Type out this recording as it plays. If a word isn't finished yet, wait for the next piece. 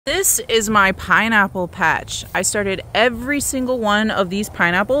This is my pineapple patch. I started every single one of these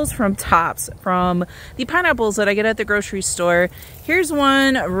pineapples from tops, from the pineapples that I get at the grocery store. Here's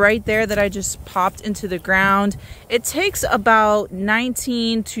one right there that I just popped into the ground. It takes about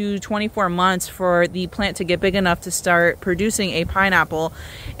 19 to 24 months for the plant to get big enough to start producing a pineapple.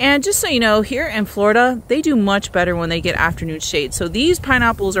 And just so you know, here in Florida, they do much better when they get afternoon shade. So these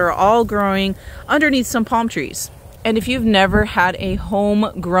pineapples are all growing underneath some palm trees. And if you've never had a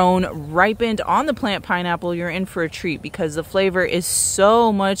homegrown, ripened, on the plant pineapple, you're in for a treat because the flavor is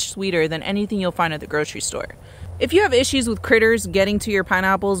so much sweeter than anything you'll find at the grocery store. If you have issues with critters getting to your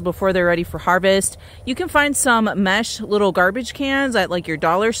pineapples before they're ready for harvest, you can find some mesh little garbage cans at like your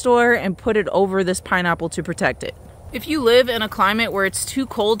dollar store and put it over this pineapple to protect it. If you live in a climate where it's too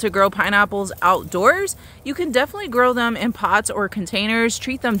cold to grow pineapples outdoors, you can definitely grow them in pots or containers.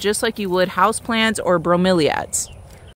 Treat them just like you would houseplants or bromeliads.